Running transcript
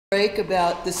break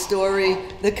about the story,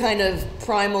 the kind of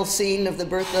primal scene of the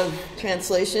birth of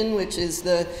translation, which is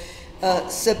the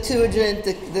Septuagint,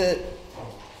 the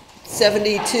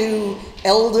 72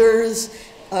 elders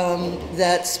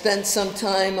that spent some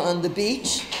time on the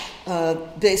beach,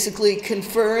 basically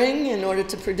conferring in order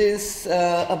to produce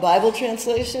a Bible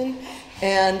translation.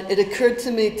 And it occurred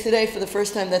to me today for the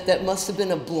first time that that must have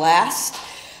been a blast,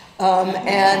 but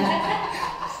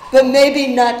maybe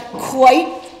not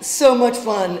quite so much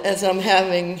fun as I'm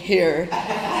having here.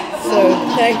 So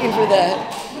thank you for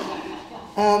that.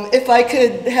 If I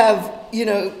could have,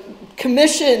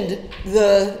 commissioned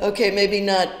the, okay, maybe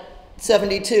not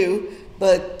 72,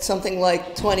 but something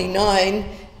like 29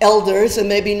 elders, and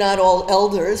maybe not all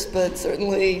elders, but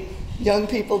certainly young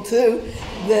people too,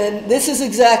 then this is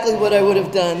exactly what I would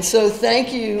have done. So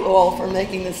thank you all for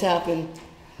making this happen.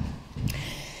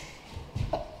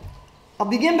 I'll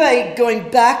begin by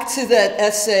going back to that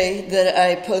essay that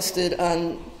I posted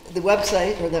on the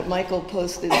website, or that Michael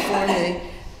posted for me,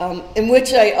 in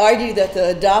which I argue that the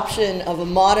adoption of a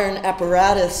modern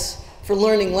apparatus for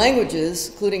learning languages,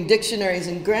 including dictionaries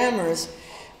and grammars,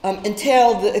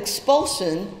 entailed the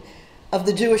expulsion of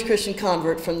the Jewish Christian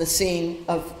convert from the scene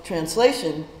of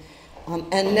translation.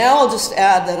 And now I'll just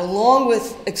add that along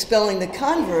with expelling the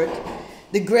convert,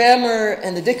 the grammar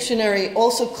and the dictionary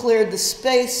also cleared the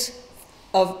space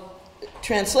of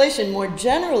translation more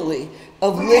generally,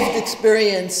 of lived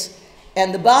experience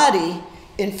and the body,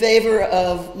 in favor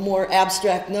of more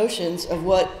abstract notions of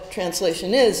what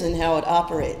translation is and how it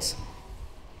operates.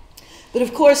 But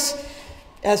of course,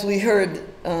 as we heard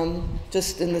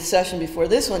just in the session before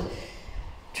this one,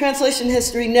 translation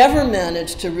history never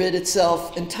managed to rid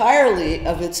itself entirely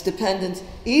of its dependence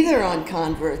either on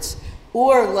converts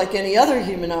or, like any other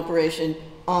human operation,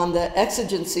 on the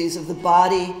exigencies of the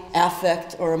body,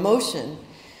 affect, or emotion.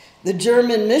 The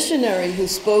German missionary who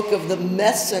spoke of the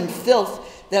mess and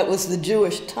filth that was the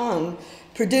Jewish tongue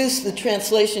produced the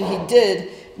translation he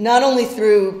did not only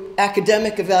through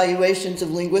academic evaluations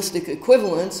of linguistic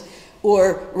equivalence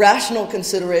or rational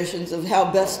considerations of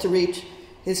how best to reach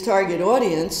his target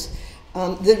audience,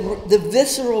 the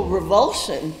visceral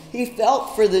revulsion he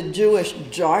felt for the Jewish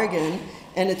jargon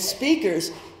and its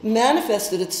speakers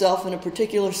manifested itself in a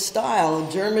particular style,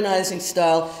 a Germanizing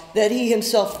style that he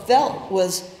himself felt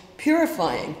was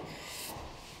purifying.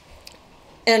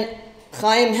 And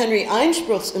Chaim Henry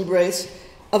Einspruch's embrace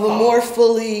of a more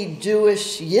fully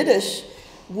Jewish Yiddish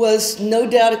was no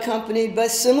doubt accompanied by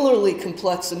similarly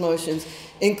complex emotions,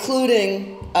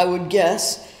 including, I would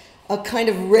guess, a kind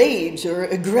of rage or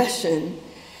aggression.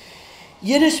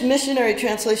 Yiddish missionary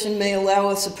translation may allow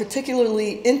us a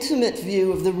particularly intimate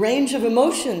view of the range of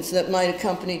emotions that might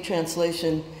accompany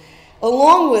translation,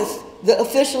 along with the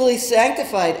officially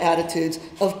sanctified attitudes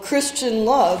of Christian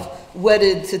love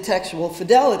wedded to textual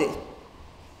fidelity.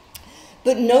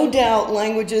 But no doubt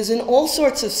languages in all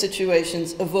sorts of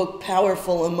situations evoke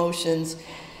powerful emotions,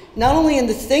 not only in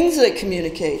the things they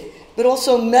communicate, but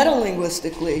also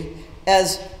metalinguistically,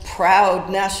 as proud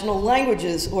national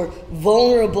languages or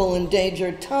vulnerable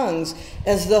endangered tongues,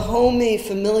 as the homey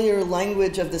familiar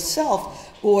language of the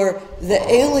self or the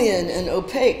alien and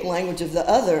opaque language of the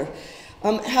other.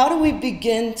 How do we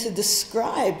begin to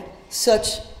describe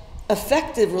such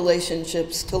affective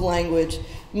relationships to language,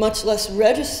 much less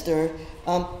register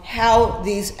how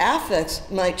these affects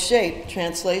might shape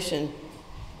translation?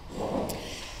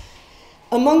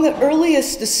 Among the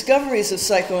earliest discoveries of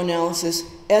psychoanalysis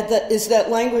is that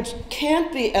language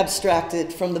can't be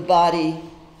abstracted from the body,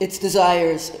 its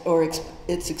desires, or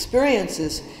its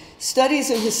experiences. Studies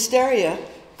in hysteria,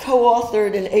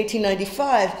 co-authored in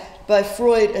 1895 by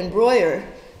Freud and Breuer,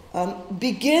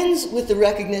 begins with the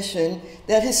recognition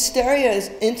that hysteria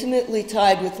is intimately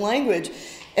tied with language,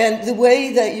 and the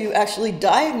way that you actually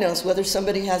diagnose whether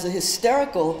somebody has a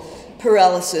hysterical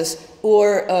paralysis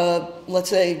or, let's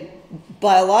say,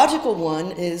 biological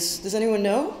one is, does anyone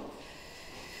know?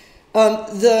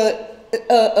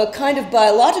 A kind of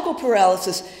biological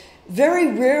paralysis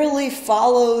very rarely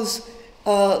follows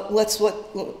what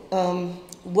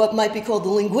might be called the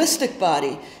linguistic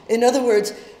body. In other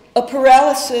words, a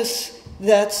paralysis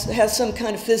that has some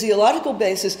kind of physiological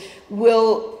basis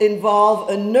will involve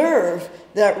a nerve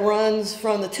that runs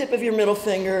from the tip of your middle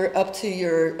finger up to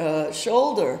your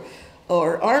shoulder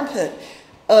or armpit.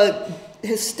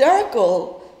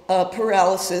 Hysterical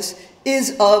paralysis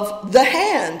is of the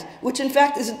hand, which in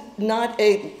fact is not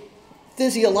a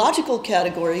physiological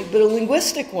category, but a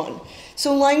linguistic one.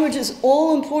 So language is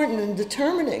all important in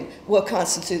determining what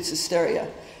constitutes hysteria.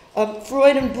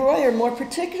 Freud and Breuer, more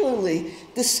particularly,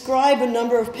 describe a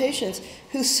number of patients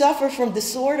who suffer from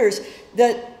disorders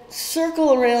that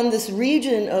circle around this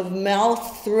region of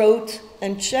mouth, throat,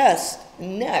 and chest,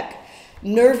 and neck,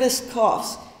 nervous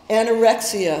coughs,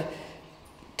 anorexia,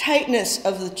 tightness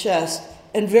of the chest,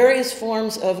 and various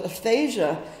forms of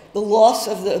aphasia, the loss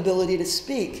of the ability to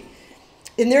speak.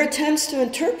 In their attempts to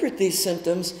interpret these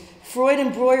symptoms, Freud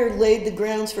and Breuer laid the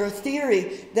grounds for a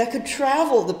theory that could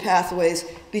travel the pathways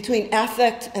between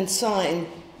affect and sign,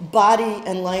 body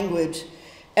and language.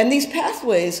 And these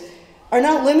pathways are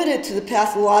not limited to the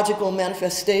pathological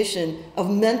manifestation of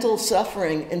mental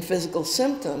suffering and physical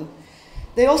symptom.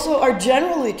 They also are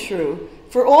generally true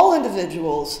for all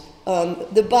individuals.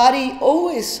 The body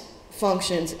always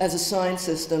functions as a sign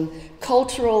system,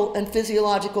 cultural and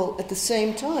physiological at the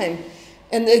same time.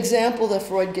 And the example that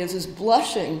Freud gives is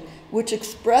blushing, which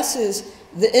expresses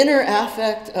the inner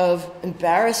affect of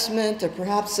embarrassment or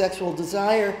perhaps sexual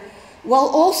desire, while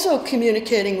also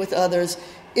communicating with others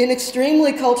in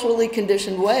extremely culturally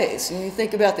conditioned ways. And you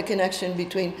think about the connection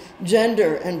between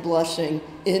gender and blushing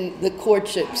in the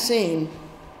courtship scene.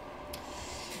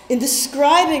 In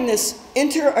describing this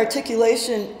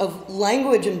inter-articulation of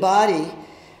language and body,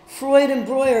 Freud and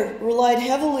Breuer relied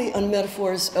heavily on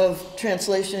metaphors of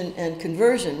translation and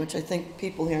conversion, which I think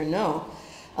people here know.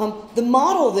 The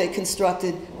model they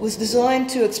constructed was designed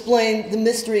to explain the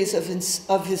mysteries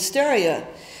of hysteria,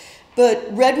 but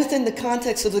read within the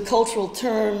context of the cultural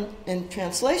term and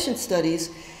translation studies,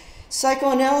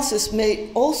 psychoanalysis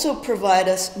may also provide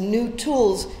us new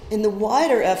tools in the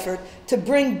wider effort to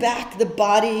bring back the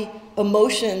body,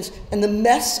 emotions, and the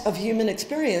mess of human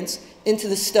experience into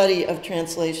the study of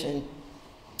translation.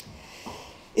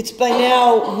 It's by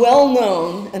now well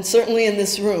known, and certainly in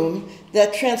this room,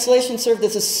 that translation served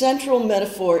as a central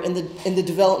metaphor in the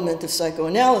development of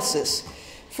psychoanalysis.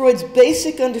 Freud's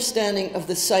basic understanding of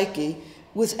the psyche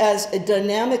was as a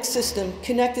dynamic system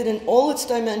connected in all its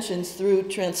dimensions through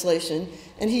translation,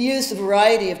 and he used a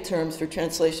variety of terms for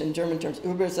translation, German terms,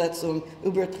 Übersetzung,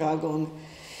 Übertragung.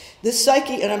 The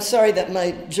psyche, and I'm sorry that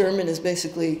my German is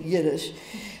basically Yiddish.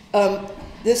 Though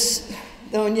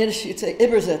in Yiddish you'd say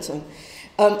Übersetzung.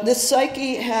 The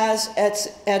psyche has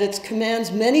at its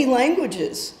commands many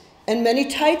languages and many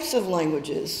types of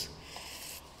languages.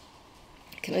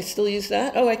 Can I still use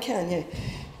that? Oh, I can, yeah.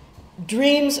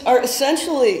 Dreams are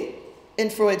essentially, in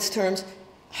Freud's terms,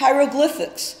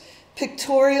 hieroglyphics,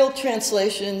 pictorial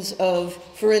translations of,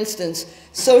 for instance,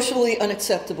 socially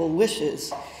unacceptable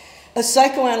wishes. A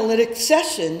psychoanalytic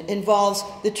session involves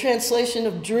the translation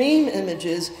of dream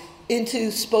images into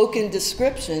spoken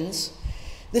descriptions.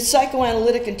 The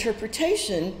psychoanalytic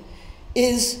interpretation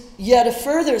is yet a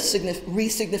further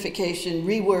resignification,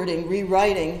 rewording,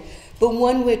 rewriting, but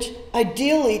one which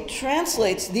ideally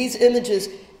translates these images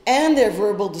and their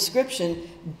verbal description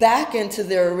back into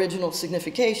their original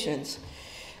significations.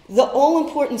 The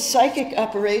all-important psychic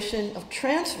operation of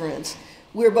transference,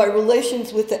 whereby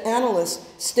relations with the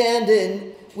analyst stand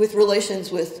in with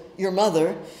relations with your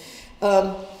mother,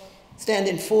 stand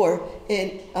in for,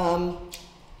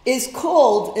 is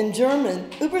called in German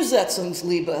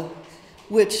Übersetzungsliebe,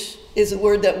 which is a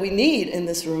word that we need in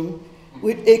this room.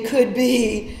 It could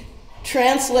be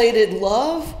translated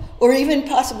love, or even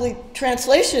possibly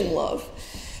translation love.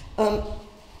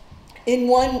 In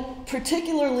one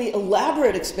particularly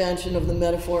elaborate expansion of the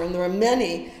metaphor, and there are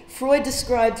many, Freud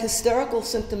described hysterical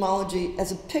symptomology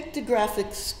as a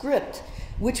pictographic script,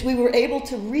 which we were able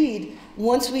to read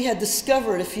once we had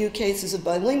discovered a few cases of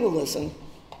bilingualism.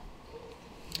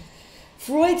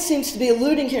 Freud seems to be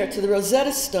alluding here to the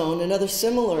Rosetta Stone and other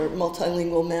similar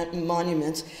multilingual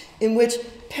monuments in which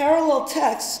parallel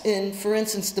texts in, for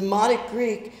instance, Demotic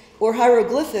Greek or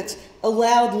hieroglyphics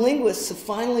allowed linguists to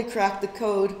finally crack the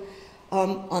code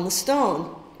on the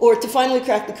stone, or to finally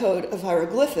crack the code of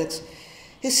hieroglyphics.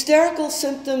 Hysterical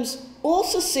symptoms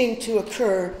also seem to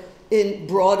occur in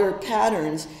broader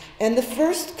patterns, and the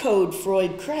first code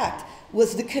Freud cracked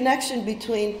was the connection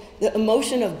between the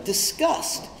emotion of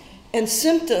disgust and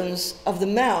symptoms of the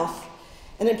mouth,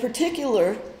 and in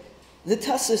particular, the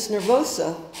tussis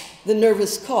nervosa, the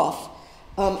nervous cough.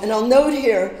 And I'll note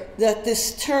here that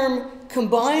this term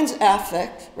combines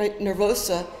affect, right,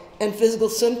 nervosa, and physical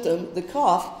symptom, the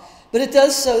cough, but it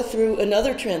does so through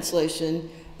another translation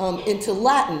into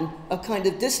Latin, a kind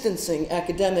of distancing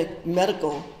academic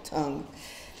medical tongue.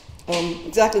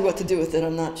 Exactly what to do with it,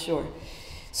 I'm not sure.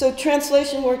 So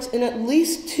translation works in at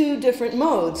least two different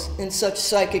modes in such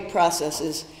psychic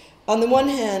processes. On the one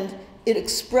hand, it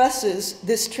expresses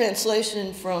this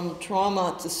translation from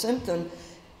trauma to symptom,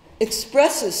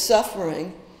 expresses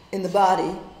suffering in the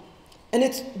body, and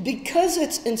it's because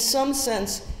it's in some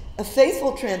sense a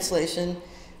faithful translation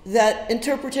that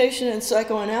interpretation and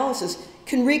psychoanalysis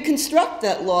can reconstruct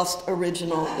that lost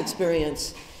original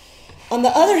experience. On the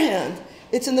other hand,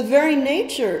 it's in the very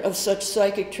nature of such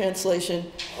psychic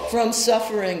translation from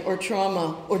suffering or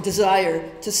trauma or desire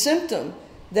to symptom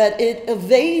that it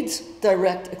evades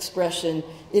direct expression,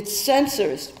 it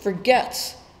censors,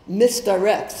 forgets,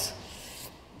 misdirects.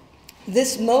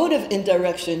 This mode of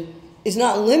indirection is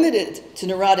not limited to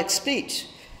neurotic speech.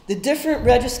 The different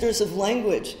registers of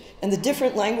language and the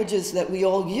different languages that we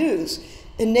all use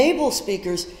enable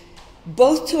speakers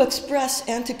both to express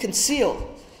and to conceal.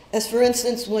 As for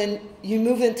instance, when you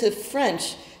move into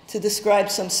French to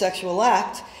describe some sexual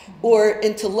act, or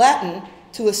into Latin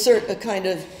to assert a kind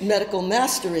of medical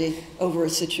mastery over a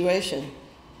situation.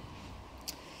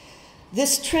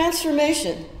 This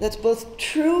transformation that's both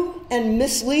true and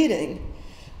misleading,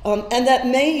 and that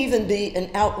may even be an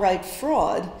outright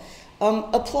fraud,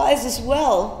 applies as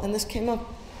well, and this came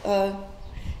up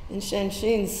in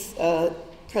Shanxin's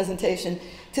presentation,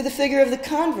 to the figure of the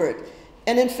convert.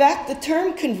 And in fact, the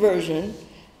term conversion,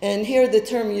 and here the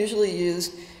term usually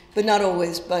used, but not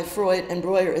always, by Freud and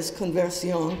Breuer is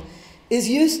conversion, is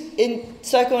used in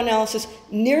psychoanalysis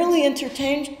nearly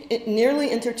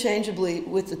interchangeably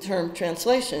with the term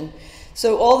translation.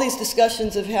 So all these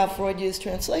discussions of how Freud used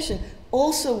translation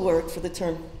also work for the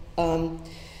term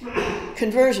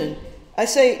conversion. I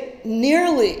say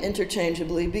nearly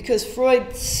interchangeably because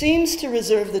Freud seems to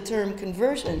reserve the term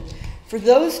conversion for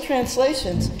those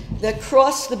translations that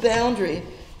cross the boundary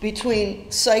between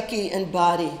psyche and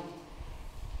body.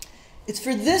 It's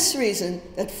for this reason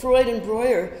that Freud and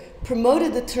Breuer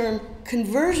promoted the term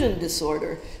conversion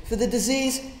disorder for the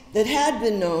disease that had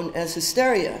been known as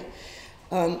hysteria.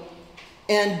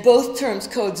 And both terms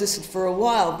coexisted for a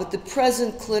while, but the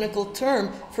present clinical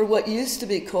term for what used to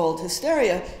be called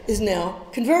hysteria is now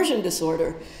conversion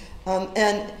disorder.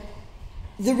 And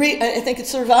I think it's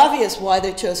sort of obvious why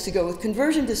they chose to go with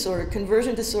conversion disorder.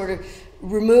 Conversion disorder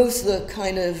removes the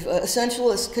kind of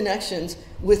essentialist connections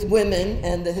with women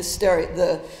and the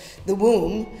hysteria, the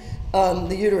womb,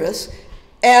 the uterus,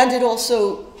 and it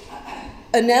also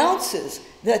announces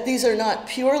that these are not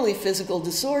purely physical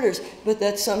disorders, but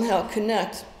that somehow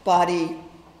connect body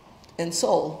and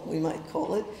soul, we might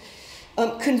call it.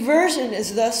 Conversion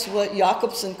is thus what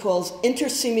Jakobson calls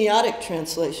intersemiotic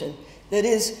translation, that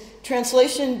is,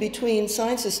 translation between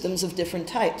sign systems of different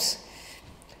types.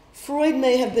 Freud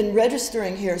may have been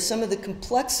registering here some of the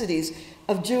complexities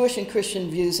of Jewish and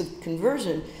Christian views of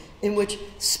conversion, in which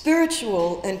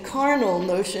spiritual and carnal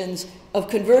notions of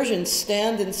conversion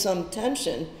stand in some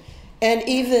tension, and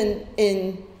even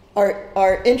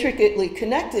are intricately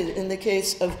connected in the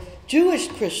case of Jewish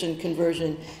Christian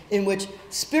conversion, in which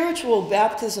spiritual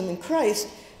baptism in Christ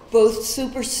both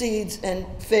supersedes and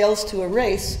fails to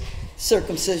erase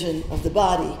circumcision of the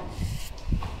body.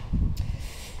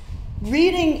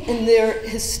 Reading in their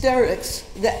hysterics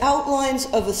the outlines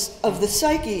of the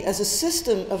psyche as a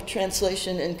system of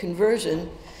translation and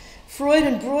conversion, Freud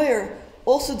and Breuer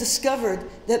also discovered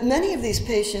that many of these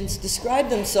patients describe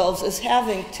themselves as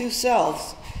having two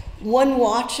selves, one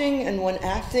watching and one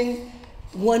acting,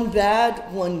 one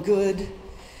bad, one good,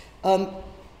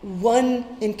 one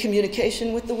in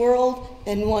communication with the world,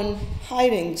 and one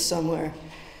hiding somewhere.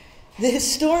 The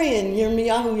historian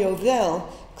Yirmiyahu Yovel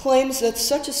claims that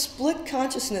such a split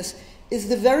consciousness is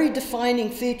the very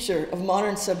defining feature of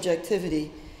modern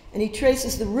subjectivity, and he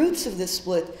traces the roots of this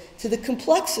split to the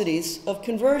complexities of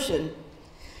conversion.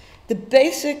 The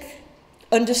basic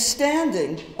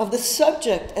understanding of the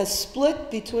subject as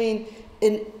split between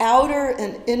an outer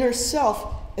and inner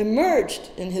self emerged,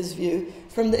 in his view,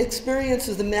 from the experience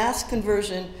of the mass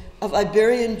conversion of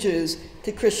Iberian Jews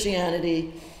to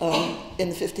Christianity in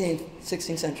the 15th,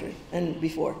 16th century and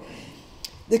before.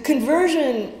 The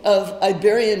conversion of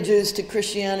Iberian Jews to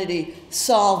Christianity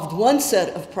solved one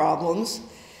set of problems,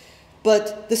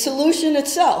 but the solution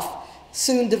itself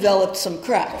soon developed some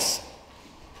cracks.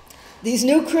 These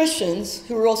new Christians,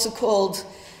 who were also called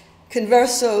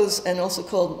conversos and also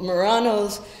called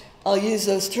Marranos, I'll use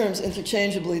those terms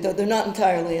interchangeably, though they're not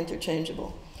entirely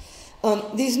interchangeable.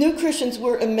 These new Christians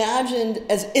were imagined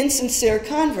as insincere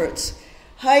converts,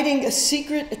 hiding a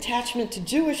secret attachment to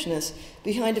Jewishness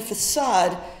behind a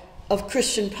facade of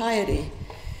Christian piety.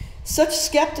 Such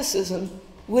skepticism,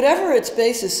 whatever its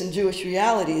basis in Jewish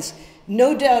realities,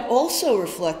 no doubt also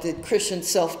reflected Christian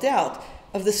self-doubt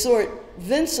of the sort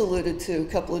Vince alluded to a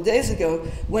couple of days ago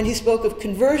when he spoke of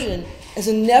conversion as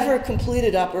a never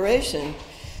completed operation.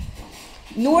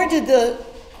 Nor did the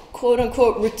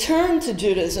quote-unquote return to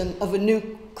Judaism of a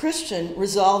new Christian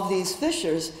resolve these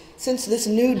fissures, since this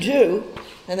new Jew,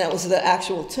 and that was the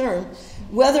actual term,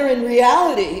 whether in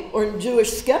reality or in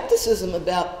Jewish skepticism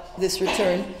about this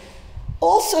return,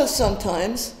 also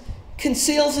sometimes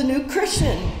conceals a new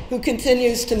Christian who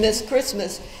continues to miss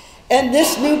Christmas. And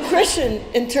this new Christian,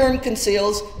 in turn,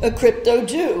 conceals a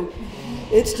crypto-Jew.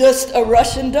 It's just a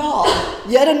Russian doll,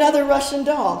 yet another Russian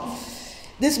doll.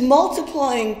 This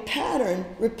multiplying pattern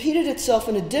repeated itself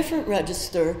in a different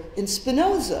register in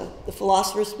Spinoza, the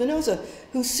philosopher Spinoza,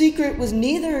 whose secret was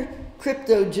neither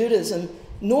crypto-Judaism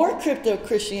nor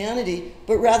crypto-Christianity,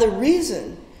 but rather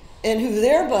reason, and who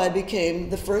thereby became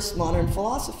the first modern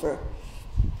philosopher.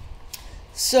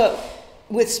 So,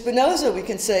 with Spinoza, we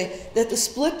can say that the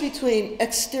split between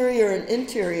exterior and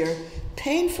interior,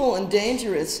 painful and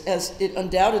dangerous as it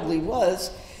undoubtedly was,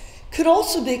 could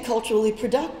also be culturally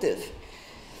productive.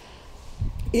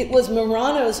 It was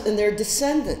Marranos and their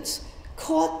descendants,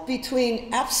 caught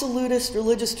between absolutist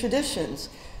religious traditions,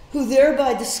 who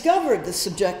thereby discovered the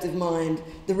subjective mind,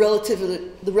 the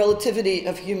relativity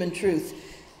of human truth,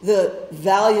 the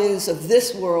values of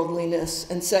this worldliness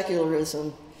and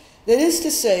secularism. That is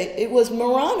to say, it was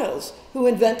Marranos who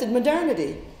invented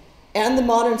modernity and the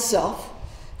modern self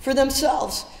for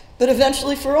themselves, but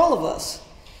eventually for all of us.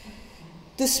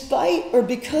 Despite or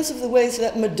because of the ways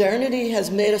that modernity has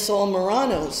made us all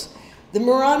Marranos, the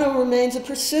Marrano remains a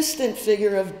persistent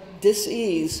figure of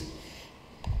dis-ease.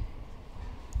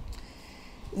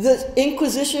 The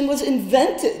Inquisition was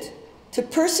invented to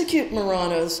persecute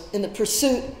Marranos in the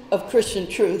pursuit of Christian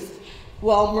truth,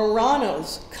 while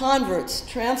Marranos, converts,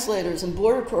 translators, and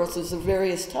border crossers of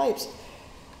various types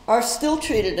are still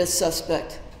treated as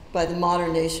suspect by the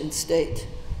modern nation state.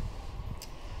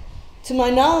 To my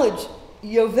knowledge,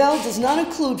 Yovel does not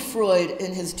include Freud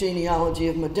in his genealogy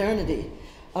of modernity,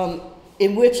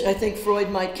 in which I think Freud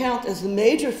might count as the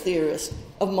major theorist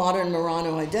of modern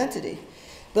Marrano identity.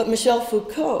 But Michel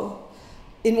Foucault,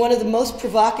 in one of the most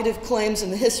provocative claims in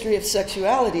the history of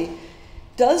sexuality,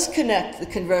 does connect the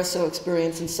converso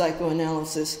experience and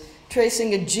psychoanalysis,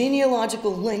 tracing a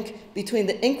genealogical link between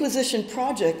the Inquisition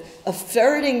project of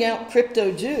ferreting out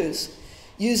crypto-Jews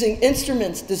using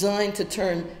instruments designed to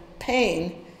turn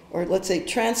pain, or let's say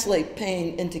translate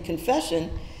pain into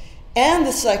confession, and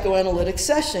the psychoanalytic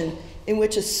session in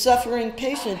which a suffering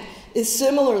patient is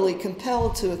similarly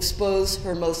compelled to expose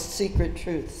her most secret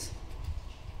truths.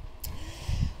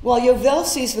 While Yovel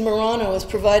sees the Marrano as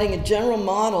providing a general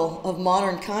model of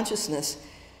modern consciousness,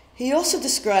 he also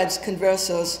describes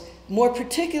conversos more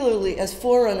particularly as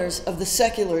forerunners of the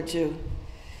secular Jew.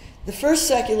 The first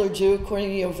secular Jew, according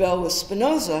to Yovel, was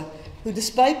Spinoza, who,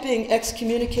 despite being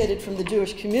excommunicated from the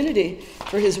Jewish community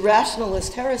for his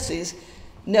rationalist heresies,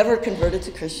 never converted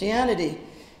to Christianity,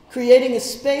 creating a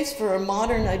space for a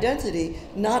modern identity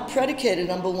not predicated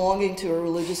on belonging to a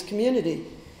religious community.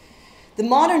 The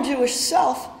modern Jewish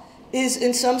self is,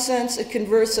 in some sense, a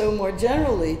converso more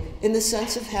generally, in the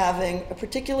sense of having a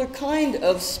particular kind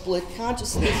of split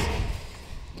consciousness.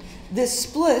 This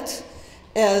split,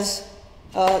 as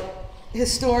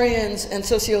historians and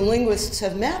sociolinguists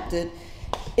have mapped it,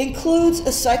 includes a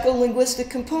psycholinguistic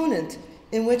component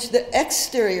in which the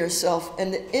exterior self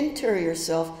and the interior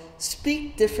self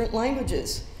speak different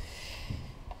languages.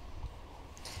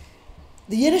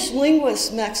 The Yiddish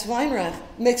linguist Max Weinreich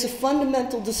makes a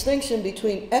fundamental distinction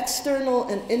between external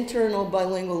and internal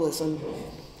bilingualism.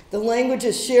 The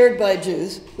languages shared by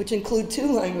Jews, which include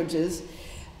two languages,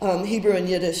 Hebrew and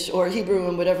Yiddish, or Hebrew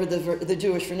and whatever the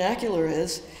Jewish vernacular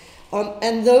is,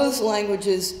 and those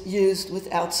languages used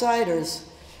with outsiders.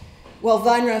 While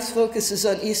Weinreich focuses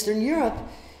on Eastern Europe,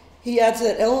 he adds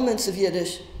that elements of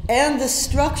Yiddish and the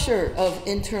structure of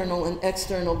internal and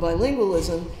external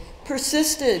bilingualism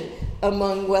persisted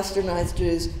among Westernized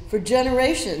Jews for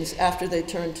generations after they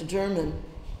turned to German.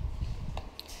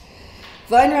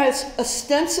 Weinreich's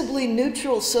ostensibly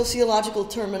neutral sociological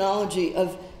terminology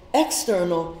of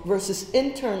external versus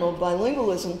internal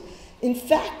bilingualism in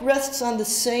fact rests on the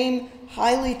same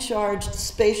highly charged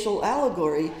spatial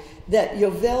allegory that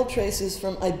Yovel traces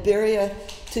from Iberia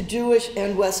to Jewish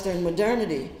and Western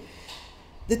modernity.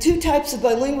 The two types of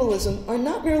bilingualism are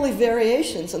not merely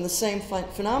variations on the same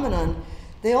phenomenon.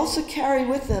 They also carry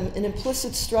with them an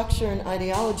implicit structure and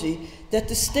ideology that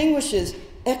distinguishes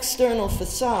external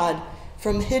facade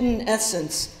from hidden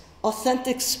essence,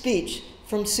 authentic speech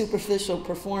from superficial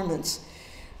performance.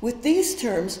 With these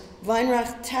terms,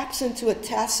 Weinreich taps into a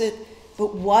tacit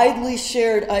but widely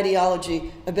shared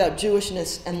ideology about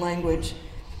Jewishness and language.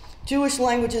 Jewish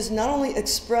languages not only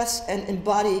express and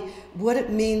embody what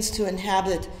it means to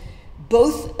inhabit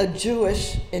both a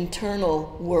Jewish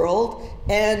internal world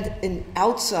and an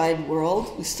outside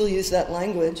world, we still use that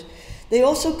language, they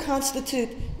also constitute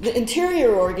the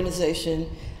interior organization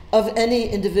of any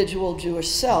individual Jewish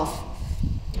self.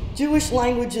 Jewish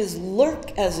languages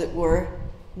lurk, as it were,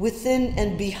 within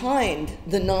and behind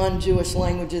the non-Jewish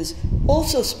languages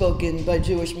also spoken by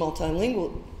Jewish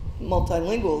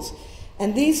multilinguals.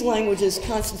 And these languages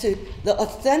constitute the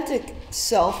authentic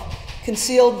self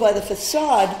concealed by the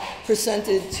facade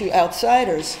presented to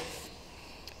outsiders.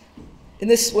 In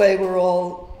this way, we're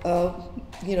all,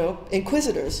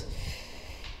 inquisitors.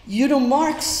 Yudo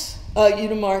Marx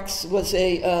was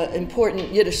an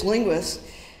important Yiddish linguist.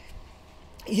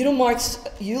 Yudo Marx's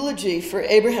eulogy for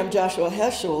Abraham Joshua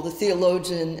Heschel, the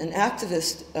theologian and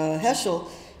activist Heschel,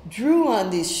 drew on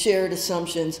these shared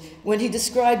assumptions when he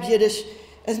described Yiddish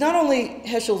as not only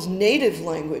Heschel's native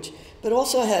language, but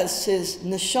also has his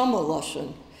neshama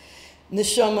lashon.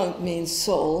 Neshama means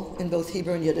soul in both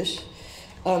Hebrew and Yiddish.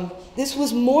 This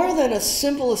was more than a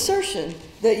simple assertion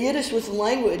that Yiddish was the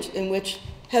language in which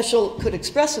Heschel could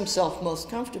express himself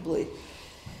most comfortably.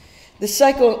 The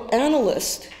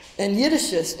psychoanalyst and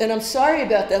Yiddishist, and I'm sorry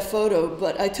about that photo,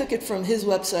 but I took it from his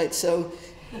website, so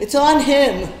it's on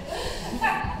him.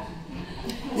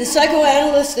 The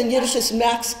psychoanalyst and Yiddishist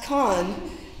Max Kahn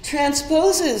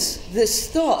transposes this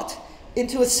thought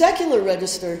into a secular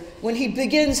register when he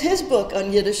begins his book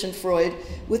on Yiddish and Freud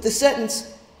with the sentence,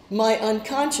 "My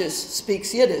unconscious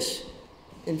speaks Yiddish,"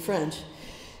 in French.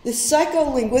 This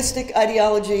psycholinguistic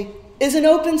ideology is an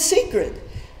open secret,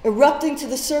 erupting to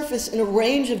the surface in a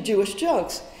range of Jewish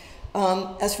jokes.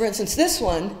 As for instance, this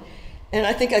one, and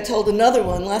I think I told another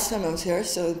one last time I was here,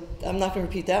 so I'm not going to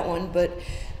repeat that one, but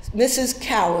Mrs.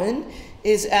 Cowan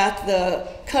is at the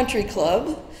country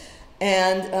club,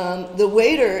 and the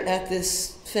waiter at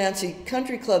this fancy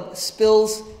country club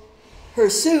spills her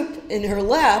soup in her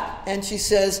lap, and she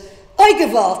says,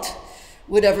 "Eigewalt,"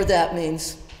 whatever that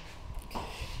means.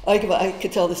 I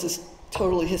could tell this is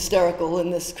totally hysterical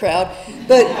in this crowd,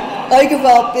 but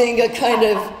Eigewalt being a kind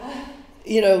of,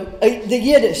 the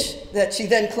Yiddish that she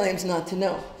then claims not to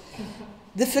know.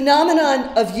 The phenomenon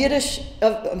of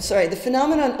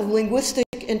linguistic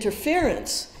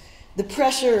interference, the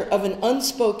pressure of an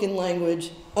unspoken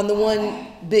language on the one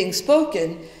being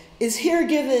spoken, is here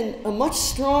given a much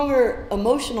stronger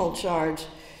emotional charge.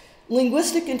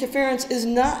 Linguistic interference is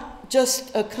not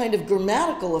just a kind of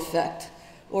grammatical effect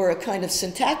or a kind of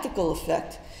syntactical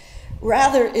effect.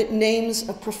 Rather, it names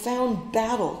a profound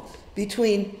battle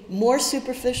between more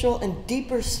superficial and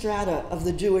deeper strata of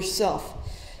the Jewish self,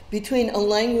 between a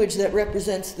language that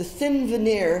represents the thin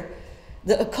veneer,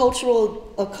 the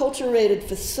acculturated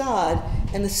facade,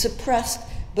 and the suppressed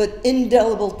but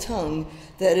indelible tongue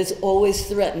that is always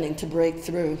threatening to break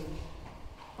through.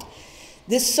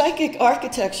 This psychic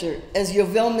architecture, as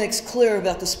Yovel makes clear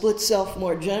about the split self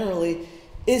more generally,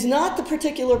 is not the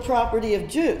particular property of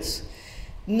Jews,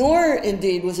 nor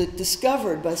indeed was it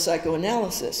discovered by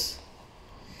psychoanalysis.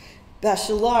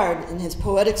 Bachelard, in his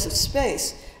Poetics of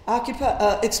Space,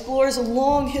 explores a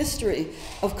long history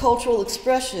of cultural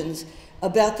expressions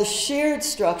about the shared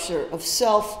structure of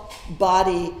self,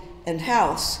 body, and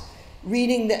house,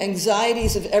 reading the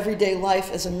anxieties of everyday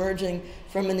life as emerging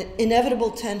from an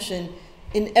inevitable tension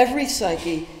in every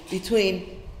psyche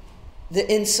between the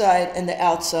inside and the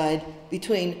outside,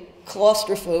 between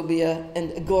claustrophobia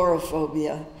and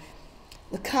agoraphobia.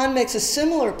 Lacan makes a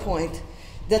similar point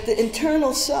that the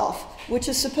internal self, which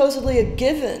is supposedly a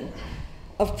given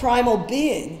of primal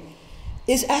being,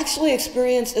 is actually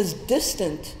experienced as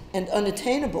distant and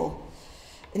unattainable.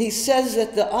 And he says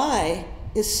that the I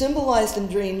is symbolized in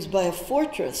dreams by a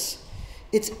fortress,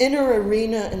 its inner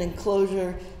arena and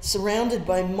enclosure surrounded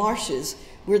by marshes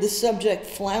where the subject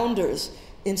flounders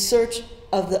in search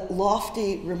of the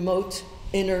lofty, remote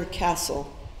inner castle.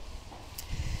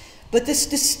 But this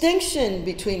distinction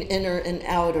between inner and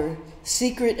outer,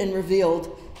 secret and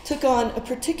revealed, took on a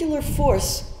particular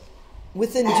force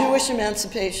within Jewish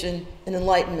emancipation and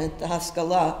enlightenment, the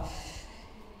Haskalah,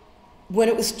 when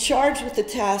it was charged with the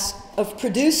task of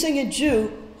producing a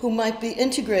Jew who might be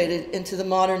integrated into the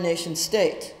modern nation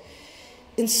state.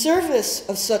 In service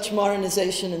of such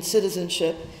modernization and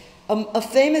citizenship, a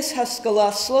famous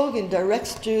Haskalah slogan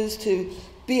directs Jews to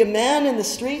be a man in the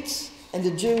streets and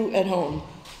a Jew at home.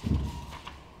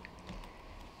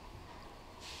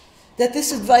 That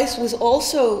this advice was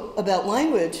also about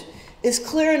language is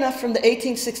clear enough from the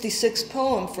 1866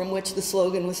 poem from which the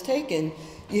slogan was taken,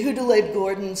 Yehuda Leib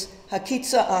Gordon's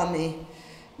Hakitza Ami,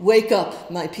 Wake Up,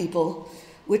 My People,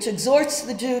 which exhorts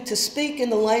the Jew to speak in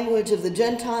the language of the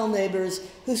Gentile neighbors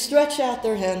who stretch out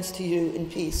their hands to you in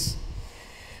peace.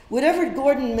 Whatever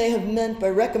Gordon may have meant by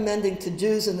recommending to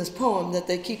Jews in this poem that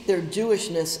they keep their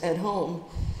Jewishness at home,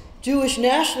 Jewish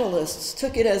nationalists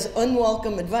took it as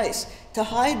unwelcome advice to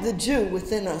hide the Jew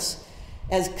within us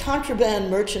as contraband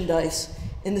merchandise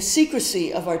in the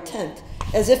secrecy of our tent,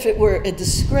 as if it were a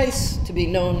disgrace to be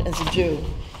known as a Jew.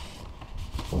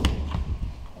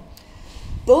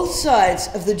 Both sides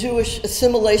of the Jewish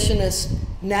assimilationist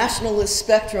nationalist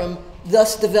spectrum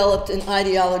thus developed an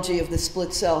ideology of the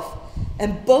split self,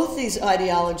 and both these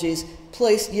ideologies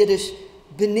placed Yiddish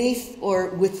beneath or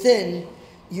within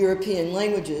European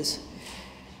languages.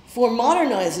 For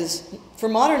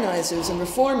modernizers and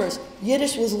reformers,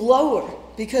 Yiddish was lower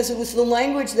because it was the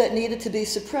language that needed to be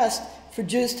suppressed for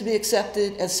Jews to be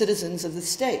accepted as citizens of the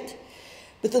state.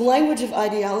 But the language of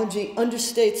ideology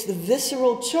understates the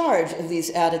visceral charge of these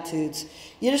attitudes.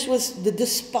 Yiddish was the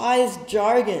despised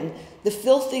jargon, the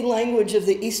filthy language of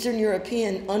the Eastern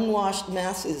European unwashed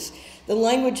masses, the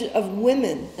language of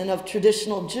women and of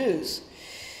traditional Jews.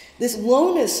 This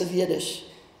lowness of Yiddish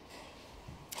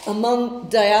among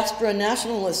diaspora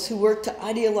nationalists who worked to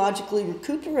ideologically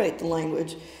recuperate the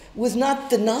language was not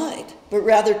denied, but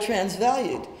rather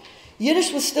transvalued.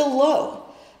 Yiddish was still low,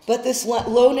 but this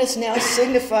lowness now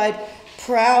signified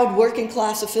proud working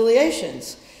class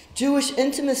affiliations, Jewish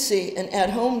intimacy and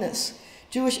at-homeness,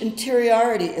 Jewish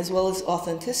interiority as well as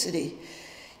authenticity.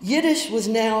 Yiddish was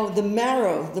now the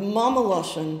marrow, the mama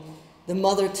lashon, the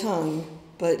mother tongue,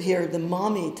 but here the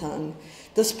mommy tongue,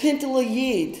 das pintele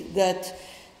yid, that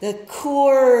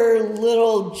core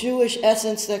little Jewish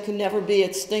essence that could never be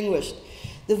extinguished,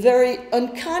 the very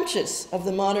unconscious of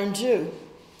the modern Jew.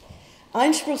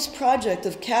 Einspruch's project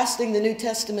of casting the New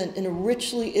Testament in a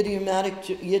richly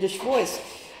idiomatic Yiddish voice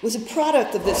was a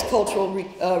product of this cultural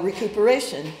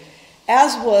recuperation,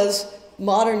 as was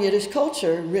modern Yiddish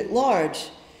culture writ large.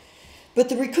 But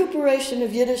the recuperation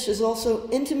of Yiddish is also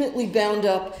intimately bound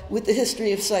up with the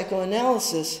history of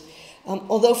psychoanalysis,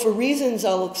 although for reasons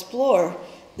I'll explore,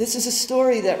 this is a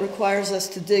story that requires us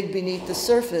to dig beneath the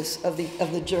surface of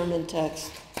the German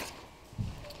text.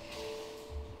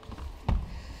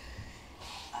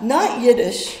 Not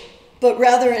Yiddish, but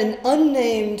rather an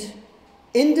unnamed,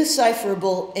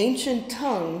 indecipherable ancient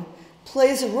tongue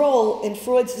plays a role in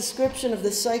Freud's description of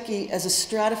the psyche as a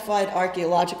stratified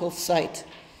archaeological site.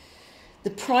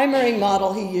 The primary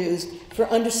model he used for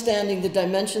understanding the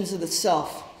dimensions of the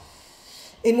self.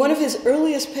 In one of his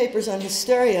earliest papers on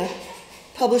hysteria,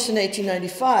 published in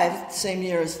 1895, the same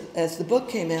year as the book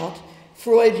came out,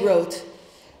 Freud wrote,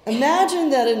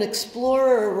 "Imagine that an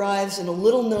explorer arrives in a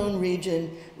little-known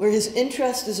region where his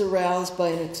interest is aroused by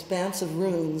an expanse of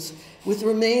ruins, with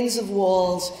remains of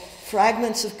walls,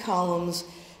 fragments of columns,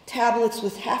 tablets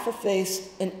with half-effaced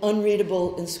and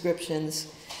unreadable inscriptions.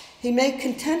 He may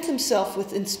content himself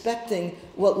with inspecting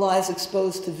what lies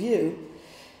exposed to view,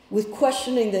 with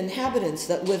questioning the inhabitants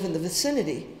that live in the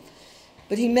vicinity.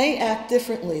 But he may act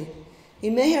differently. He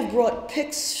may have brought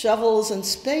picks, shovels, and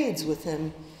spades with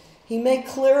him. He may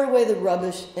clear away the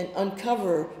rubbish and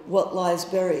uncover what lies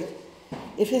buried.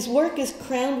 If his work is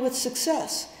crowned with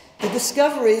success, the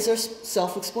discoveries are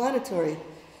self-explanatory.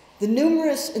 The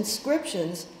numerous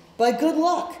inscriptions, by good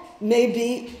luck, may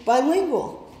be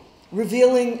bilingual,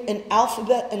 revealing an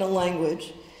alphabet and a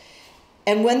language,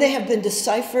 and when they have been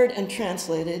deciphered and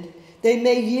translated, they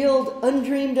may yield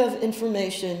undreamed of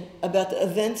information about the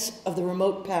events of the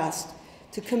remote past,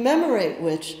 to commemorate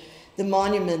which the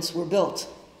monuments were built."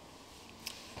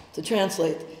 To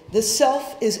translate, the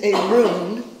self is a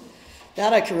rune,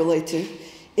 that I can relate to,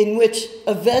 in which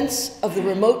events of the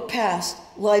remote past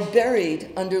lie buried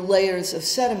under layers of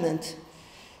sediment.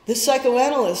 The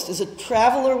psychoanalyst is a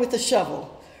traveler with a shovel,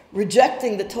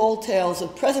 rejecting the tall tales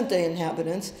of present-day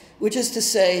inhabitants, which is to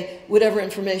say, whatever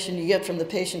information you get from the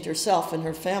patient herself and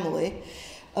her family,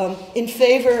 in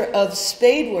favor of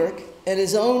spade work and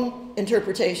his own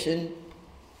interpretation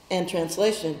and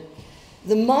translation.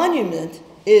 The monument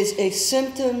is a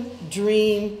symptom,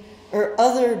 dream, or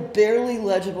other barely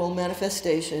legible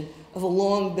manifestation of a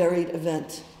long-buried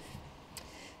event.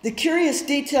 The curious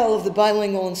detail of the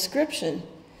bilingual inscription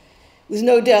was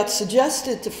no doubt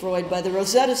suggested to Freud by the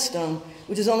Rosetta Stone,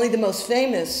 which is only the most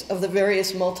famous of the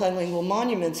various multilingual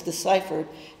monuments deciphered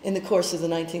in the course of the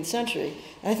 19th century.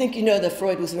 And I think you know that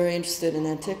Freud was very interested in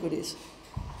antiquities.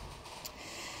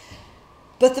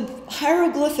 But the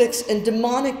hieroglyphics and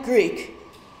demotic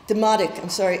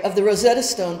of the Rosetta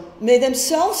Stone may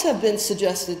themselves have been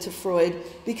suggested to Freud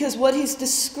because what he's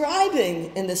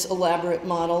describing in this elaborate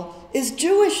model is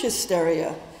Jewish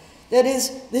hysteria. That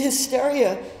is, the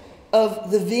hysteria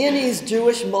of the Viennese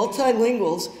Jewish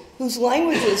multilinguals whose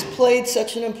languages played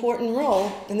such an important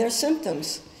role in their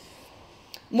symptoms.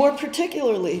 More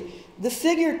particularly, the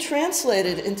figure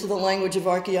translated into the language of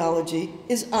archaeology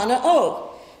is Anna O,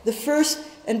 the first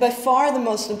and by far the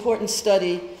most important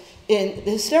study in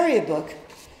the hysteria book.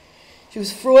 She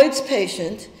was Freud's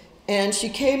patient, And she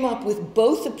came up with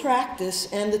both the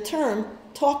practice and the term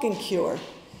talking cure.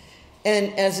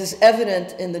 And as is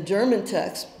evident in the German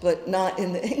text, but not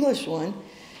in the English one,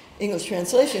 English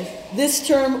translation, this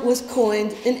term was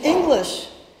coined in English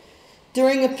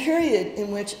during a period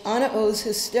in which Anna O's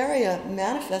hysteria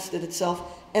manifested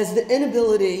itself as the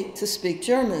inability to speak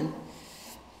German.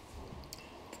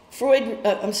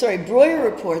 Breuer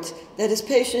reports that his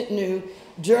patient knew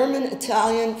German,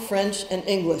 Italian, French, and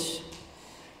English.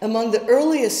 Among the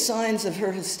earliest signs of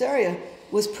her hysteria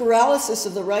was paralysis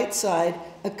of the right side,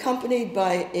 accompanied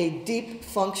by a deep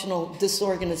functional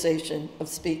disorganization of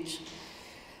speech.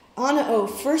 Anna O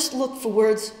first looked for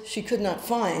words she could not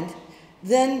find.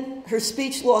 Then her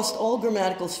speech lost all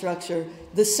grammatical structure.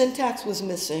 The syntax was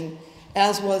missing,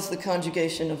 as was the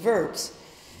conjugation of verbs.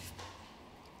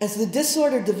 As the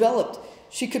disorder developed,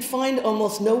 she could find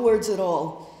almost no words at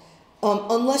all,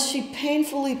 unless she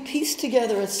painfully pieced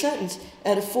together a sentence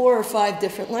out of 4 or 5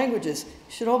 different languages. You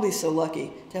should all be so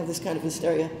lucky to have this kind of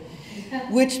hysteria,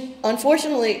 which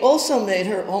unfortunately also made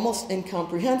her almost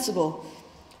incomprehensible.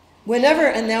 Whenever,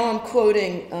 and now I'm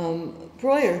quoting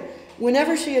Breuer,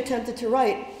 whenever she attempted to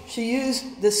write, she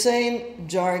used the same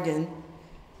jargon,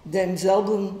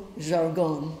 demselben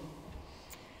Jargon.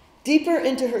 Deeper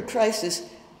into her crisis,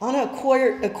 Anna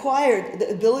acquired the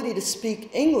ability to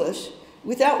speak English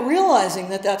without realizing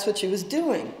that that's what she was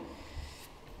doing.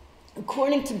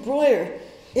 According to Breuer,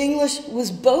 English was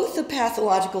both a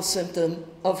pathological symptom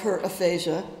of her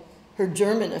aphasia, her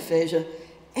German aphasia,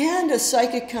 and a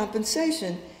psychic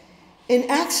compensation, an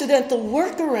accidental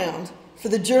workaround for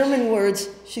the German words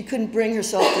she couldn't bring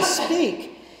herself to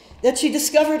speak, that she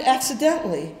discovered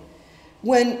accidentally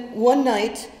when one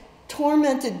night,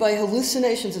 tormented by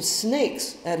hallucinations of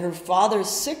snakes at her father's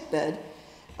sickbed,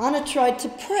 Anna tried to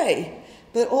pray,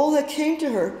 but all that came to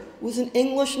her was an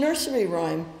English nursery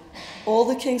rhyme, all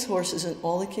the king's horses and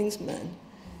all the king's men.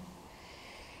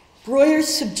 Breuer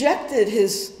subjected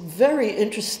his very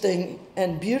interesting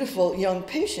and beautiful young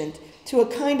patient to a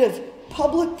kind of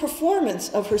public performance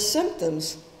of her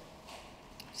symptoms,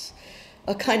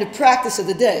 a kind of practice of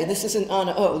the day. This isn't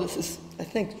Anna O, this is, I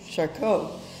think,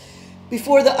 Charcot.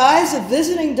 Before the eyes of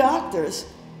visiting doctors,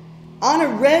 Anna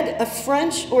read a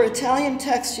French or Italian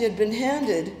text she had been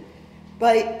handed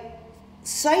by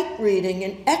sight reading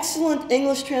an excellent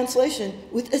English translation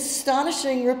with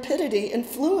astonishing rapidity and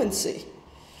fluency.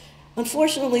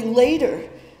 Unfortunately, later,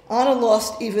 Anna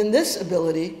lost even this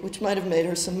ability, which might have made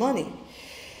her some money.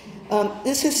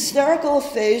 This hysterical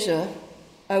aphasia,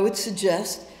 I would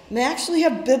suggest, may actually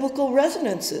have biblical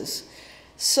resonances.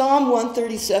 Psalm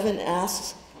 137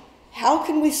 asks, "How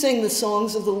can we sing the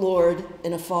songs of the Lord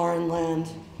in a foreign land?"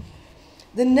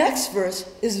 The next verse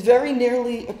is very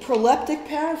nearly a proleptic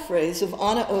paraphrase of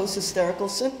Anna O's hysterical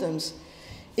symptoms.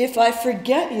 "If I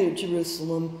forget you,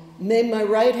 Jerusalem, may my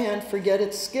right hand forget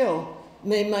its skill.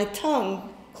 May my tongue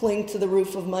cling to the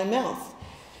roof of my mouth."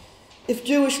 If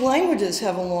Jewish languages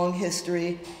have a long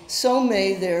history, so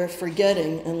may their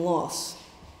forgetting and loss.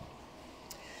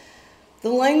 The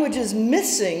languages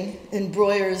missing in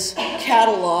Breuer's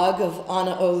catalog of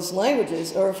Anna O's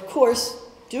languages are, of course,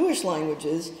 Jewish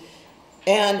languages,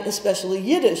 and especially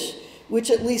Yiddish, which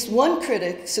at least one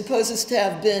critic supposes to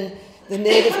have been the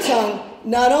native tongue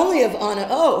not only of Anna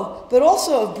O, but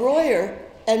also of Breuer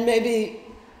and maybe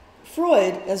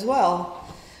Freud as well.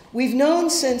 We've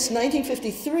known since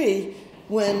 1953,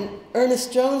 when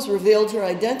Ernest Jones revealed her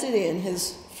identity in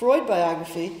his Freud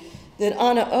biography, that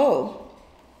Anna O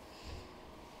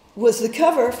was the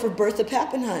cover for Bertha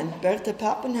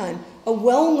Pappenheim, a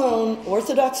well-known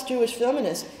Orthodox Jewish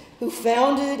feminist who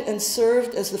founded and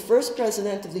served as the first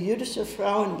president of the Jüdische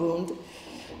Frauenbund,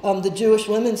 the Jewish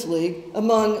Women's League,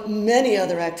 among many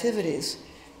other activities.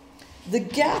 The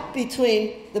gap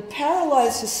between the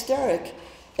paralyzed hysteric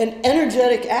and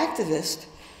energetic activist,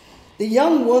 the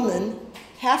young woman,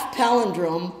 half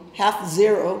palindrome, half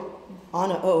zero,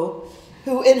 Anna O,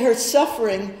 who in her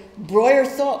suffering Breuer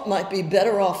thought might be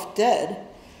better off dead,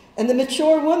 and the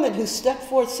mature woman who stepped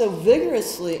forth so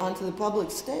vigorously onto the public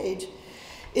stage,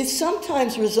 is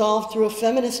sometimes resolved through a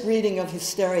feminist reading of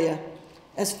hysteria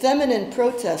as feminine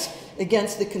protest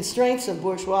against the constraints of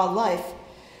bourgeois life,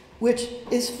 which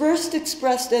is first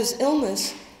expressed as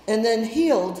illness and then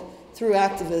healed through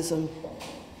activism.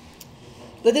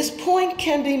 But this point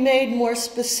can be made more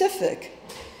specific.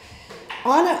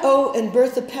 Anna O and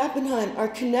Bertha Pappenheim are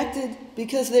connected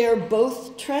because they are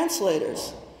both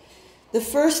translators. The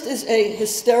first is a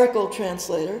hysterical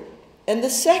translator, and the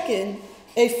second,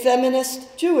 a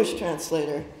feminist Jewish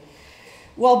translator.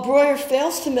 While Breuer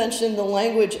fails to mention the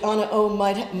language Anna O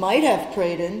might have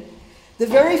prayed in, The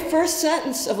very first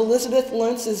sentence of Elizabeth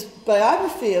Lentz's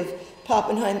biography of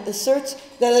Pappenheim asserts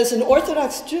that as an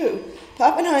Orthodox Jew,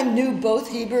 Pappenheim knew both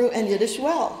Hebrew and Yiddish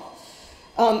well.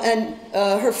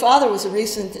 Her father was a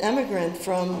recent immigrant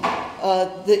from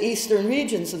the eastern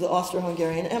regions of the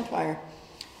Austro-Hungarian Empire.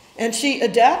 And she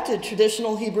adapted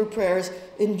traditional Hebrew prayers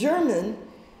in German,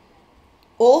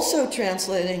 also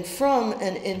translating from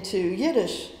and into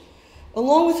Yiddish.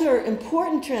 Along with her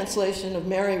important translation of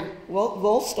Mary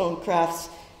Wollstonecraft's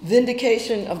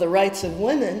Vindication of the Rights of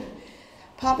Women,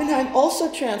 Pappenheim also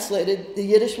translated the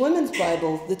Yiddish Women's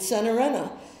Bible, the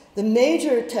Tzenorena, the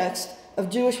major text of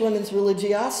Jewish women's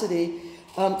religiosity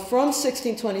from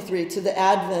 1623 to the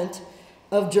advent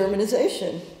of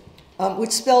Germanization,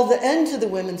 which spelled the end to the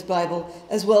Women's Bible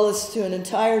as well as to an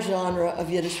entire genre of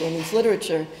Yiddish women's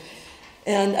literature.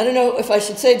 And I don't know if I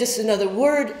should say just another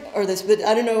word or this, but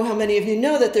I don't know how many of you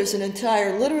know that there's an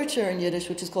entire literature in Yiddish,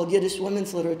 which is called Yiddish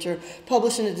women's literature,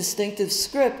 published in a distinctive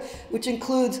script, which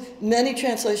includes many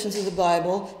translations of the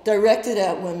Bible directed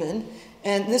at women.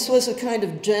 And this was a kind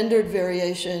of gendered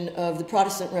variation of the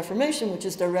Protestant Reformation, which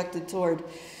is directed toward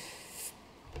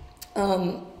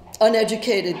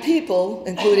uneducated people,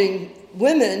 including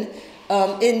women.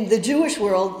 In the Jewish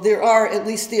world, there are, at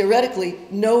least theoretically,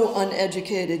 no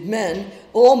uneducated men.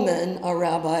 All men are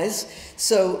rabbis,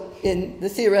 so in the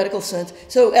theoretical sense.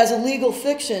 So as a legal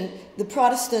fiction, the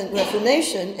Protestant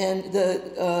Reformation and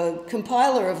the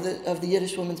compiler of the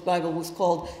Yiddish Women's Bible was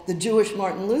called the Jewish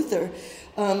Martin Luther.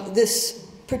 This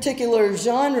particular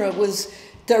genre was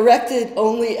directed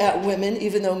only at women,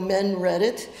 even though men read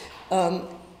it.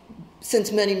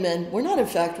 Since many men were not in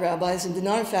fact rabbis and did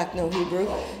not in fact know Hebrew.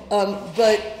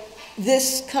 But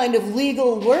this kind of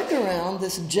legal workaround,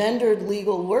 this gendered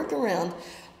legal workaround,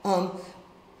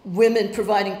 women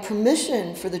providing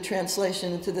permission for the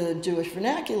translation into the Jewish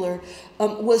vernacular,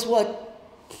 was what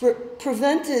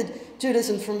prevented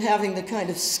Judaism from having the kind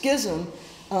of schism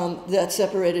that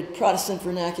separated Protestant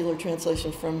vernacular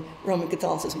translation from Roman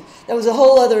Catholicism. That was a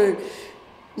whole other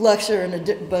lecture,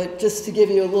 but just to give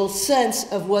you a little sense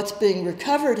of what's being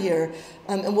recovered here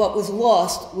and what was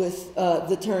lost with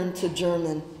the turn to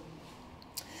German.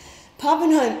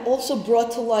 Pappenheim also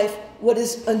brought to life what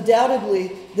is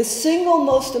undoubtedly the single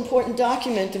most important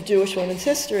document of Jewish women's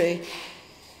history,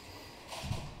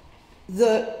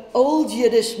 the Old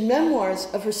Yiddish memoirs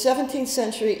of her 17th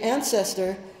century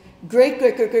ancestor,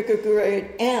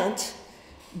 great-great-great-great-great-aunt,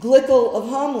 Glickel of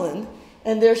Hamelin,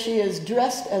 and there she is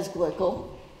dressed as Glickel.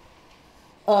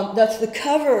 That's the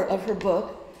cover of her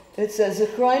book. It says,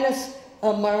 Zichroinus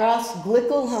Maras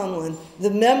Glickel Hamelin, the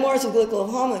memoirs of Glickel of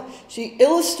Hamelin. She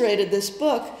illustrated this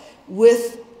book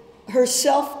with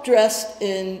herself dressed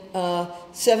in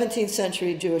 17th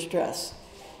century Jewish dress,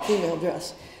 female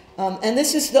dress. And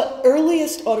this is the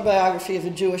earliest autobiography of a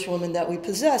Jewish woman that we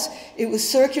possess. It was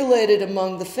circulated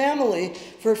among the family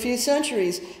for a few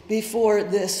centuries before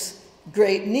this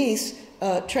great niece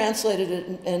translated it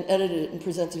and edited it and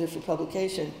presented it for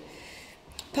publication.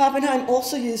 Pappenheim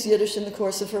also used Yiddish in the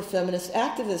course of her feminist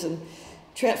activism.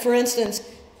 For instance,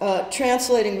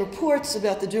 translating reports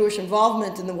about the Jewish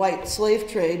involvement in the white slave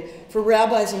trade for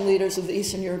rabbis and leaders of the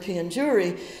Eastern European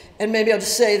Jewry. And maybe I'll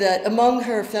just say that among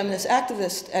her feminist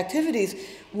activist activities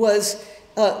was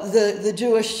the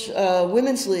Jewish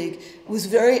Women's League was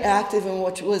very active in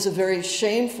what was a very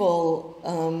shameful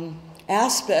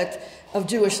aspect of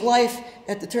Jewish life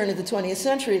at the turn of the 20th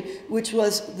century, which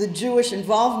was the Jewish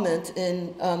involvement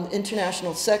in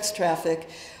international sex traffic.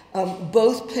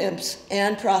 Both pimps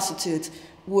and prostitutes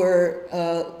were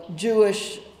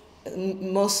Jewish,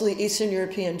 mostly Eastern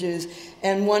European Jews,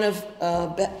 and one of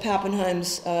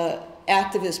Pappenheim's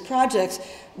activist projects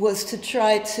was to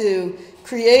try to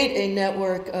create a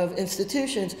network of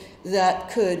institutions that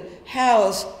could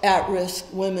house at-risk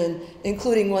women,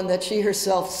 including one that she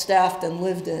herself staffed and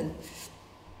lived in,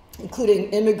 including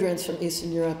immigrants from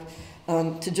Eastern Europe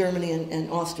to Germany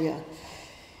and Austria.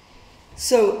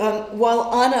 So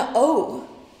while Anna O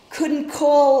couldn't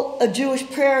call a Jewish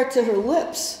prayer to her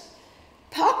lips,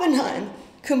 Pappenheim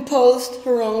composed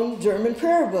her own German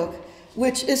prayer book,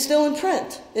 which is still in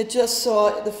print. It just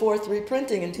saw the fourth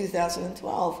reprinting in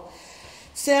 2012.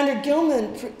 Sander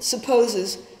Gilman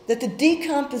supposes that the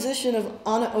decomposition of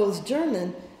Anna O's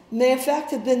German may in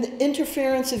fact have been the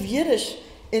interference of Yiddish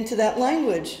into that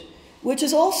language, which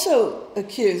is also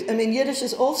accused, Yiddish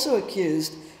is also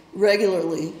accused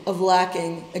regularly of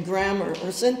lacking a grammar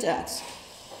or syntax.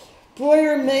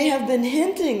 Breuer may have been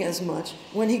hinting as much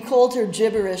when he called her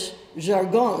gibberish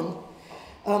jargon,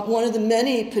 one of the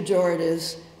many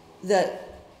pejoratives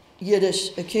that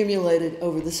Yiddish accumulated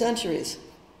over the centuries.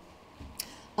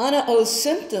 Anna O's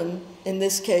symptom, in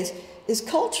this case, is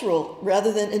cultural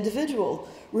rather than individual,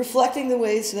 reflecting the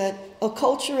ways that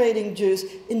acculturating Jews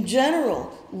in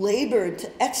general labored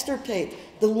to extirpate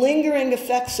the lingering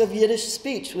effects of Yiddish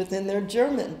speech within their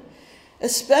German,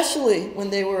 especially when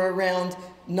they were around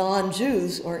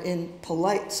non-Jews or in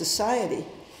polite society.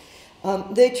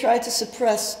 They tried to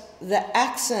suppress the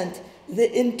accent,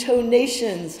 the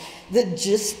intonations, the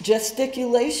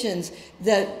gesticulations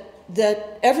that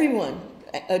everyone,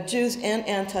 Jews and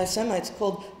anti-Semites,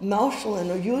 called Mauscheln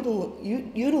or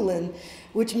Judelin,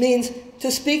 which means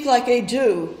to speak like a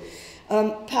Jew.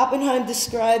 Pappenheim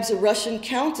describes a Russian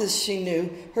countess she knew,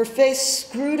 her face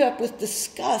screwed up with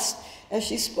disgust as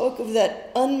she spoke of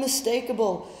that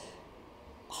unmistakable,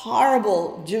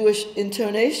 horrible Jewish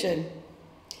intonation.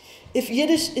 If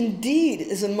Yiddish indeed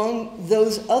is among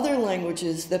those other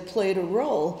languages that played a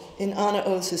role in Anna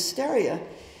O's hysteria,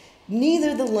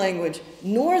 neither the language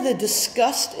nor the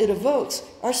disgust it evokes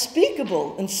are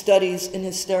speakable in studies in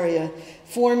hysteria,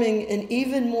 forming an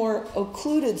even more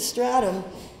occluded stratum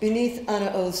beneath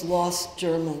Anna O's lost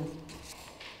German.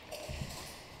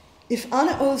 If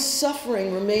Anna O's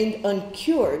suffering remained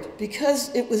uncured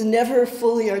because it was never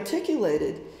fully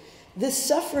articulated, this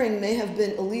suffering may have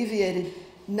been alleviated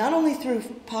not only through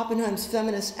Pappenheim's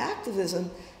feminist activism,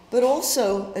 but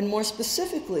also, and more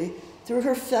specifically, through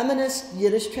her feminist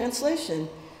Yiddish translation,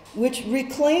 which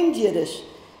reclaimed Yiddish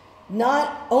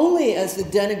not only as the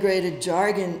denigrated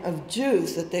jargon of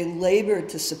Jews that they labored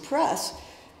to suppress,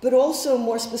 but also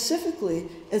more specifically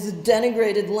as the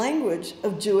denigrated language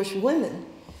of Jewish women.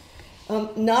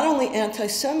 Not only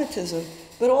anti-Semitism,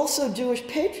 but also Jewish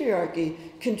patriarchy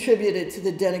contributed to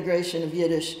the denigration of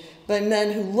Yiddish by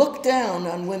men who looked down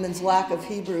on women's lack of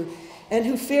Hebrew and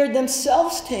who feared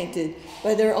themselves tainted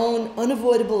by their own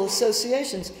unavoidable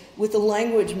associations with a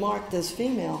language marked as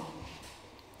female.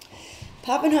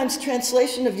 Pappenheim's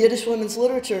translation of Yiddish women's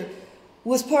literature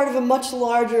was part of a much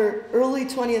larger early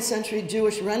 20th century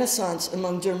Jewish renaissance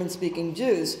among German-speaking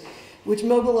Jews, which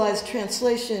mobilized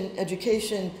translation,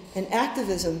 education, and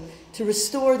activism to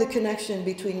restore the connection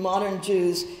between modern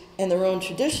Jews and their own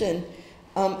tradition.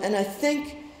 And I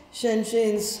think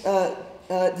Shenjin's,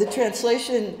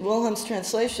 Wilhelm's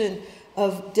translation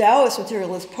of Taoist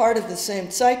material is part of the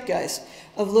same zeitgeist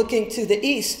of looking to the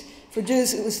East. For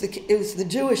Jews, it was the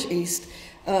Jewish East.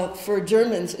 For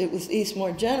Germans, it was East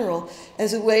more general,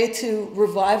 as a way to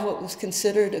revive what was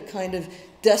considered a kind of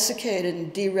desiccated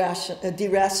and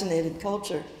deracinated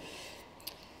culture.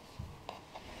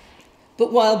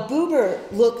 But while Buber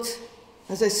looked,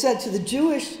 as I said, to the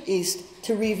Jewish East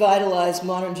to revitalize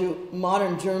modern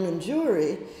German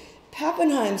Jewry,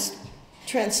 Pappenheim's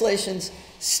translations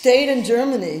stayed in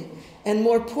Germany and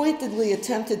more pointedly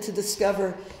attempted to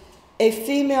discover a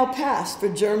female past for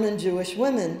German Jewish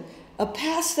women, a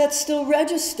past that's still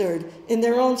registered in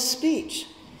their own speech.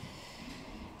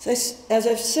 As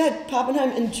I've said,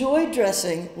 Pappenheim enjoyed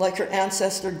dressing like her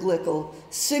ancestor Glickel,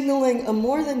 signaling a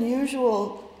more than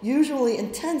usually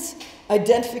intense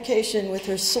identification with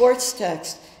her source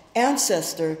text,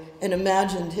 ancestor, and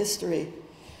imagined history.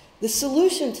 The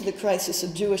solution to the crisis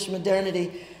of Jewish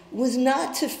modernity was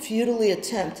not to futilely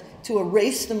attempt to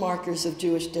erase the markers of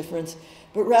Jewish difference,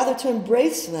 but rather to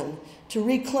embrace them, to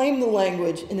reclaim the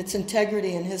language in its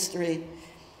integrity and history.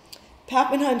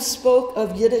 Pappenheim spoke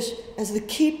of Yiddish as the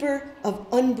keeper of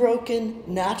unbroken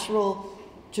natural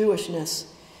Jewishness,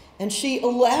 and she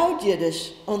allowed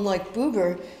Yiddish, unlike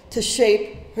Buber, to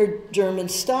shape her German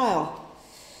style.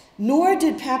 Nor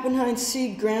did Pappenheim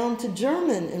cede ground to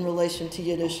German in relation to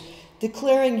Yiddish,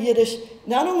 declaring Yiddish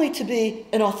not only to be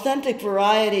an authentic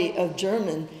variety of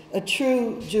German, a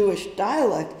true Jewish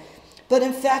dialect, but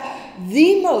in fact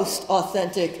the most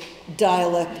authentic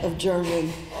dialect of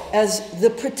German, as the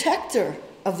protector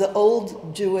of the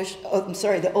old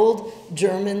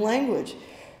German language,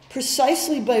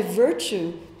 precisely by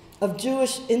virtue of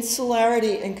Jewish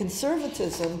insularity and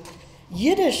conservatism.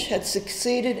 Yiddish had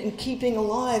succeeded in keeping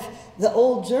alive the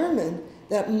old German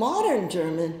that modern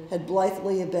German had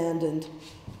blithely abandoned.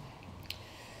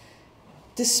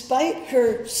 Despite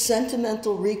her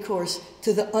sentimental recourse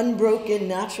to the unbroken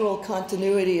natural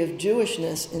continuity of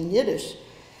Jewishness in Yiddish,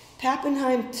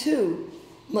 Pappenheim too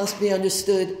must be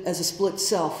understood as a split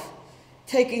self,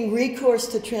 taking recourse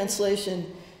to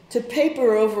translation to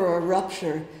paper over a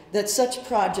rupture that such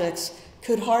projects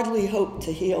could hardly hope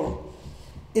to heal.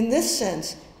 In this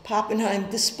sense, Pappenheim,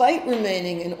 despite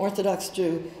remaining an Orthodox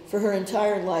Jew for her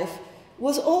entire life,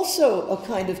 was also a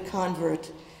kind of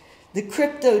convert, the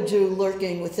crypto-Jew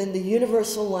lurking within the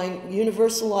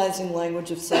universalizing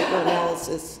language of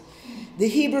psychoanalysis.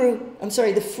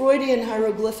 The Freudian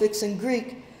hieroglyphics in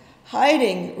Greek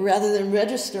hiding rather than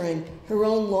registering her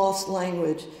own lost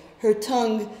language, her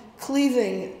tongue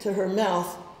cleaving to her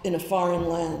mouth in a foreign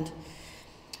land.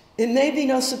 It may be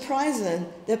no surprise then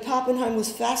that Pappenheim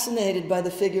was fascinated by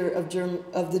the figure of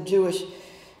the Jewish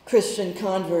Christian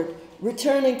convert,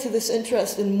 returning to this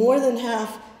interest in more than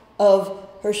half of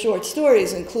her short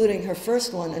stories, including her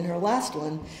first one and her last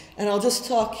one. And I'll just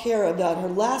talk here about her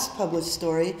last published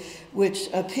story, which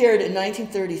appeared in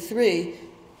 1933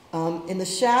 in the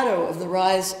shadow of the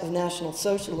rise of National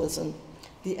Socialism.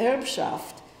 The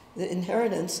Erbschaft, the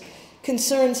inheritance,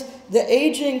 concerns the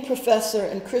aging professor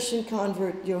and Christian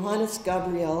convert Johannes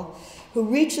Gabriel, who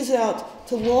reaches out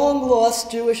to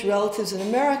long-lost Jewish relatives in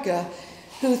America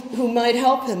who might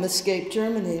help him escape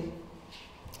Germany.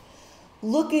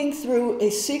 Looking through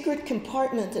a secret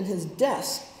compartment in his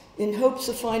desk in hopes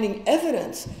of finding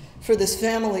evidence for this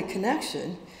family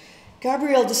connection,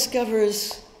 Gabriel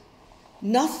discovers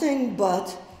nothing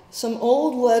but some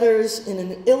old letters in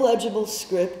an illegible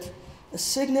script, a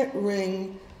signet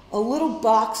ring, a little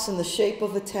box in the shape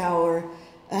of a tower,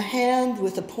 a hand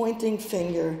with a pointing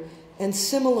finger, and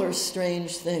similar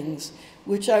strange things,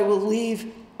 which I will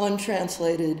leave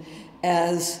untranslated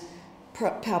as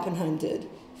Pappenheim did.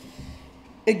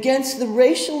 Against the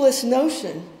racialist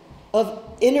notion of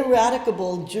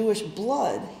ineradicable Jewish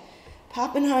blood,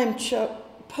 Pappenheim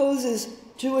poses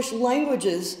Jewish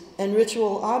languages and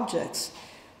ritual objects,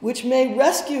 which may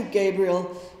rescue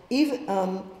Gabriel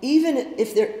even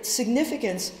if their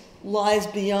significance lies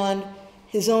beyond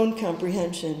his own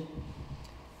comprehension.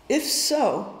 If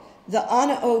so, the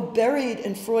Anna O, buried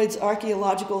in Freud's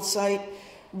archaeological site,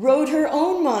 wrote her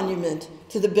own monument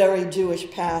to the buried Jewish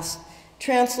past,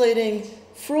 translating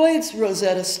Freud's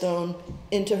Rosetta Stone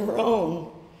into her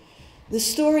own. The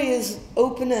story is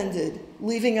open-ended,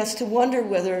 leaving us to wonder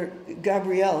whether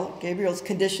Gabriel's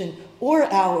condition, or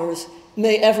ours,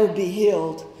 may ever be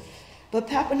healed. But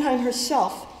Pappenheim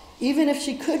herself, even if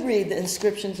she could read the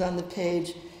inscriptions on the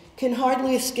page, can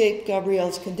hardly escape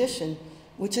Gabriel's condition,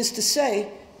 which is to say,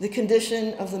 the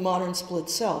condition of the modern split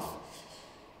self.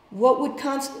 What would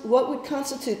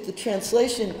constitute the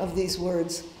translation of these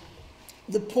words?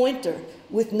 The pointer,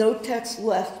 with no text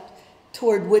left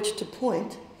toward which to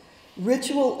point,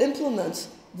 ritual implements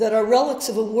that are relics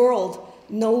of a world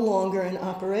no longer in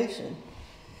operation.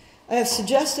 I have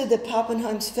suggested that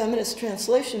Pappenheim's feminist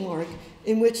translation work,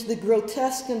 in which the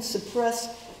grotesque and suppressed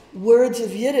words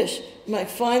of Yiddish might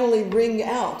finally ring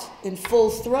out in full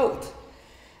throat,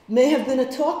 may have been a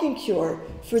talking cure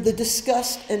for the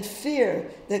disgust and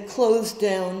fear that closed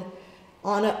down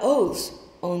Anna O's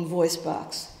own voice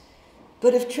box.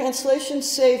 But if translation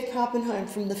saved Pappenheim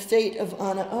from the fate of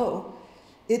Anna O,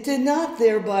 it did not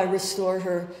thereby restore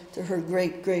her to her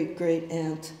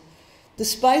great-great-great-aunt.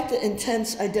 Despite the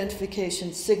intense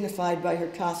identification signified by her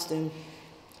costume,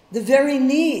 the very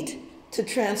need to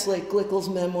translate Glickel's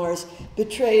memoirs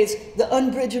betrays the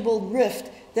unbridgeable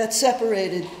rift that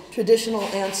separated traditional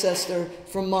ancestor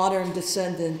from modern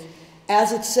descendant,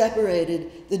 as it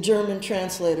separated the German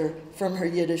translator from her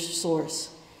Yiddish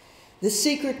source. The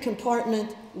secret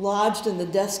compartment lodged in the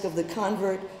desk of the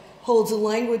convert holds a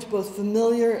language both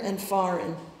familiar and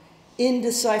foreign,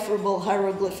 indecipherable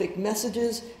hieroglyphic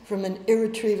messages from an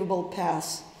irretrievable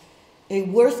past, a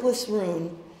worthless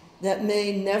rune that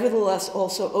may nevertheless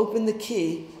also open the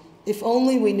key, if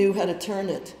only we knew how to turn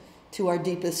it, to our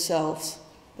deepest selves.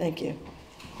 Thank you.